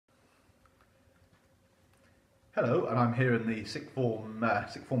Hello, and I'm here in the sixth form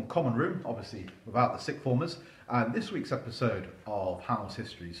common room, obviously without the sixth formers. And this week's episode of House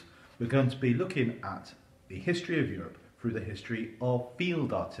Histories, we're going to be looking at the history of Europe through the history of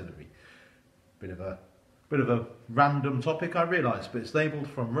field artillery. Bit of a random topic, I realise, but it's labelled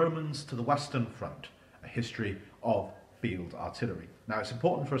From Romans to the Western Front, a history of field artillery. Now, it's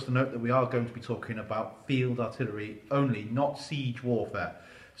important for us to note that we are going to be talking about field artillery only, not siege warfare.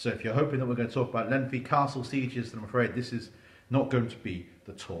 So if you're hoping that we're going to talk about lengthy castle sieges, then I'm afraid this is not going to be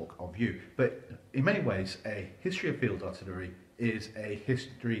the talk of you. But in many ways, a history of field artillery is a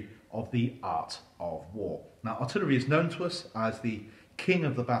history of the art of war. Now, artillery is known to us as the king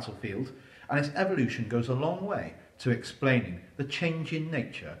of the battlefield, and its evolution goes a long way to explaining the changing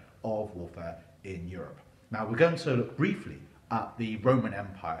nature of warfare in Europe. Now, we're going to look briefly at the Roman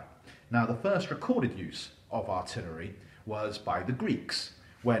Empire. Now, the first recorded use of artillery was by the Greeks,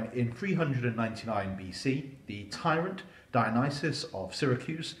 when in 399 BC, the tyrant Dionysius of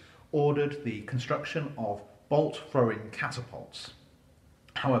Syracuse ordered the construction of bolt-throwing catapults.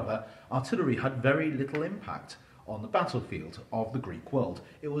 However, artillery had very little impact on the battlefield of the Greek world.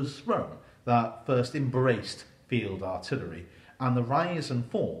 It was Rome that first embraced field artillery, and the rise and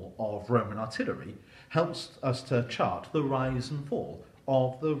fall of Roman artillery helps us to chart the rise and fall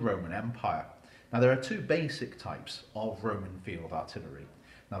of the Roman Empire. Now, there are two basic types of Roman field artillery.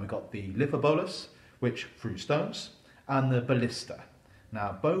 Now, we've got the Lithobolus, which threw stones, and the ballista.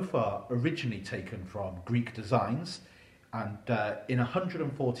 Now, both are originally taken from Greek designs, and in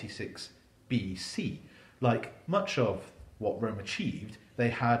 146 BC, like much of what Rome achieved, they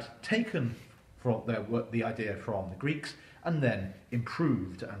had taken from the idea from the Greeks and then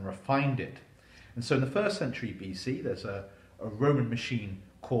improved and refined it. And so in the 1st century BC, there's a Roman machine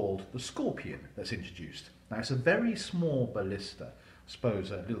called the Scorpion that's introduced. Now, it's a very small ballista, I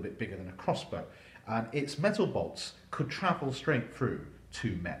suppose a little bit bigger than a crossbow, and its metal bolts could travel straight through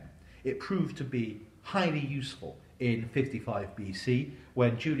 2 men. It proved to be highly useful in 55 BC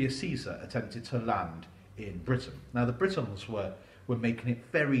when Julius Caesar attempted to land in Britain. Now, the Britons were making it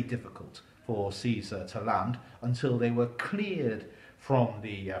very difficult for Caesar to land until they were cleared from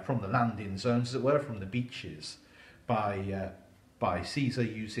the landing zones, as it were, from the beaches, by Caesar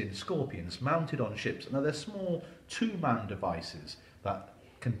using scorpions mounted on ships. Now, they're small 2-man devices that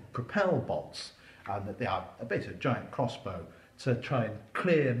can propel bolts, and that they are basically a giant crossbow to try and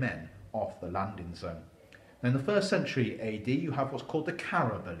clear men off the landing zone. Now, in the 1st century AD, you have what's called the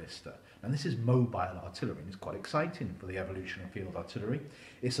Cara ballista, and this is mobile artillery, and it's quite exciting for the evolution of field artillery.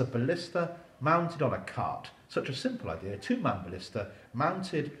 It's a ballista mounted on a cart. Such a simple idea, a 2-man ballista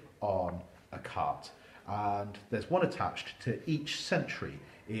mounted on a cart, and there's one attached to each century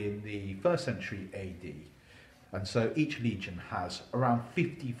in the 1st century AD. And so each legion has around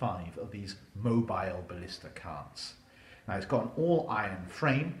 55 of these mobile ballista carts. Now, it's got an all-iron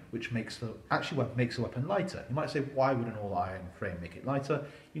frame, which makes the weapon lighter. You might say, why would an all-iron frame make it lighter?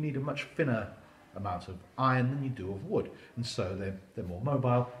 You need a much thinner amount of iron than you do of wood, and so they're more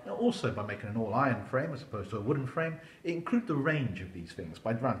mobile. And also, by making an all-iron frame as opposed to a wooden frame, it increased the range of these things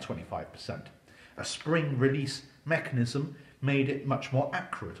by around 25%. A spring-release mechanism made it much more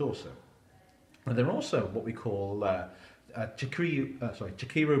accurate also. And they're also what we call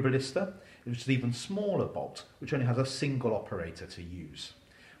Chikiro ballista, which is an even smaller bolt, which only has a single operator to use.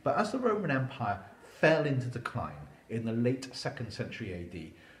 But as the Roman Empire fell into decline in the late 2nd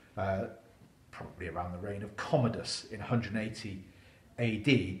century AD, probably around the reign of Commodus in 180 AD,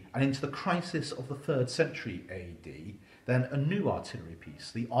 and into the crisis of the 3rd century AD, then a new artillery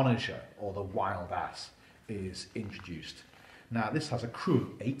piece, the onager, or the wild ass, is introduced. Now, this has a crew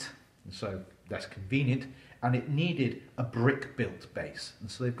of 8, and so less convenient, and it needed a brick-built base.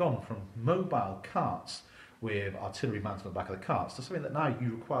 And so they've gone from mobile carts with artillery mounted on the back of the carts to something that now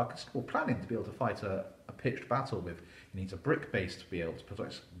you require considerable planning to be able to fight a pitched battle with. You need a brick base to be able to protect.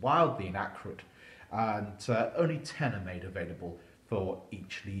 It's wildly inaccurate, and only 10 are made available for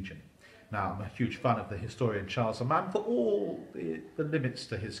each legion. Now, I'm a huge fan of the historian Charles Mann for all the limits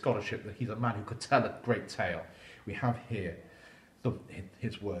to his scholarship, that he's a man who could tell a great tale. We have here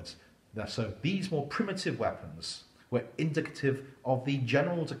his words. So these more primitive weapons were indicative of the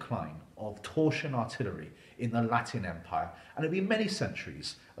general decline of torsion artillery in the Latin Empire, and it'd be many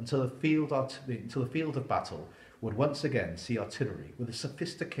centuries until the field of battle would once again see artillery with the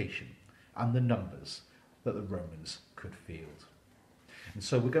sophistication and the numbers that the Romans could field. And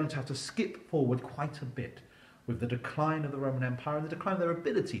so we're going to have to skip forward quite a bit with the decline of the Roman Empire and the decline of their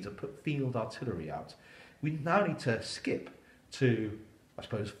ability to put field artillery out. We now need to skip to, I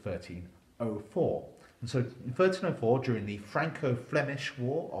suppose, 1304. And so in 1304, during the Franco-Flemish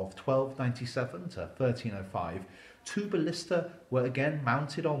War of 1297 to 1305, two ballista were again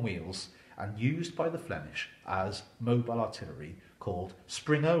mounted on wheels and used by the Flemish as mobile artillery called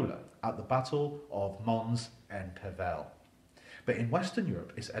springola at the Battle of Mons en Pervel. But in Western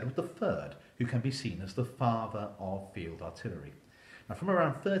Europe, it's Edward III who can be seen as the father of field artillery. Now, from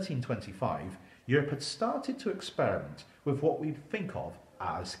around 1325, Europe had started to experiment with what we think of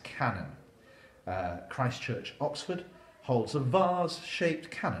as cannon. Christ Church, Oxford, holds a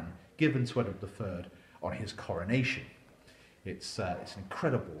vase-shaped cannon given to Edward III on his coronation. It's an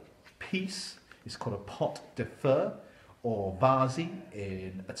incredible piece. It's called a pot de feu, or vasi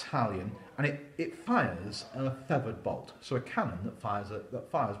in Italian, and it fires a feathered bolt. So a cannon that fires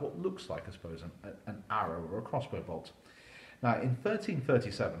what looks like, I suppose, an arrow or a crossbow bolt. Now, in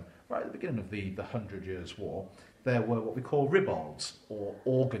 1337, right at the beginning of the 100 Years' War, there were what we call ribalds, or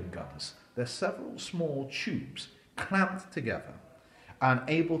organ guns. They're several small tubes clamped together and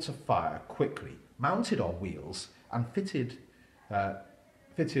able to fire quickly, mounted on wheels and fitted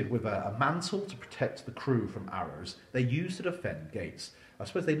with a mantle to protect the crew from arrows. They're used to defend gates. I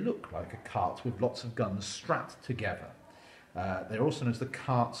suppose they look like a cart with lots of guns strapped together. They're also known as the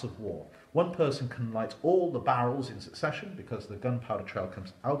carts of war. One person can light all the barrels in succession because the gunpowder trail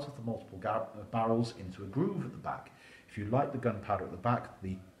comes out of the multiple barrels into a groove at the back. If you light the gunpowder at the back,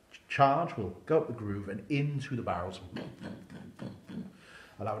 the charge will go up the groove and into the barrels,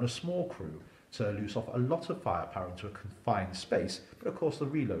 allowing a small crew to loose off a lot of firepower into a confined space, but of course the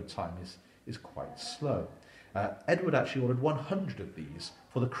reload time is quite slow. Edward actually ordered 100 of these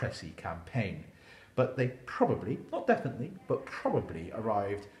for the Crécy campaign, but they probably, not definitely, but probably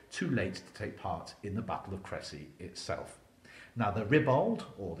arrived too late to take part in the Battle of Crécy itself. Now the ribald,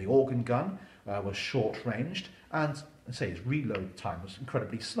 or the organ gun, was short-ranged, and I say its reload time was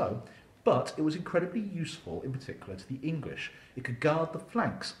incredibly slow, but it was incredibly useful, in particular to the English. It could guard the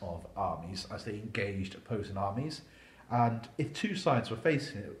flanks of armies as they engaged opposing armies, and if two sides were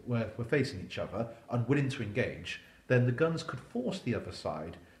facing each other, unwilling to engage, then the guns could force the other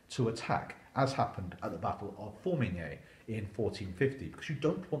side to attack, as happened at the Battle of Formigny in 1450, because you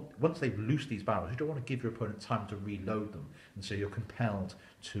don't want, once they've loosed these barrels, you don't want to give your opponent time to reload them, and so you're compelled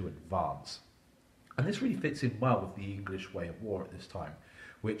to advance. And this really fits in well with the English way of war at this time,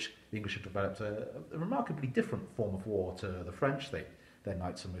 which the English have developed a remarkably different form of war to the French. Their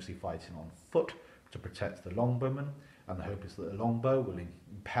knights are mostly fighting on foot to protect the longbowmen, and the hope is that the longbow will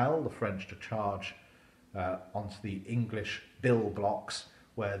impel the French to charge onto the English bill blocks,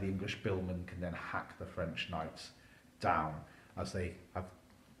 where the English billmen can then hack the French knights down as they have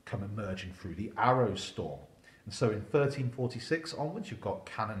come emerging through the arrow storm. And so in 1346 onwards, you've got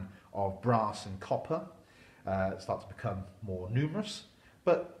cannon of brass and copper start to become more numerous,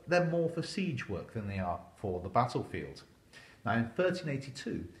 but they're more for siege work than they are for the battlefield. Now in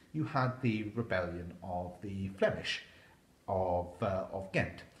 1382, you had the rebellion of the Flemish of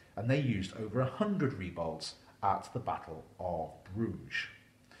Ghent, and they used over 100 ribalds at the Battle of Bruges.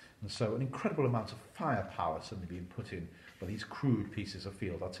 And so an incredible amount of firepower suddenly being put in by these crude pieces of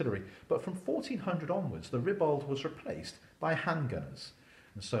field artillery. But from 1400 onwards, the ribald was replaced by handgunners.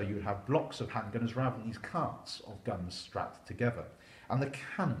 And so you would have blocks of handgunners rather than these carts of guns strapped together. And the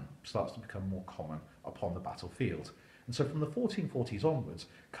cannon starts to become more common upon the battlefield. And so from the 1440s onwards,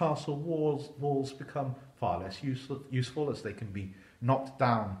 castle walls become far less useful as they can be knocked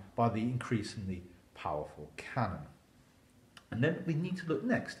down by the increasingly powerful cannon. And then we need to look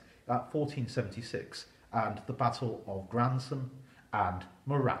next at 1476 and the Battle of Granson and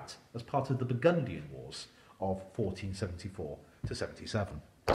Murat as part of the Burgundian Wars of 1474 to 77.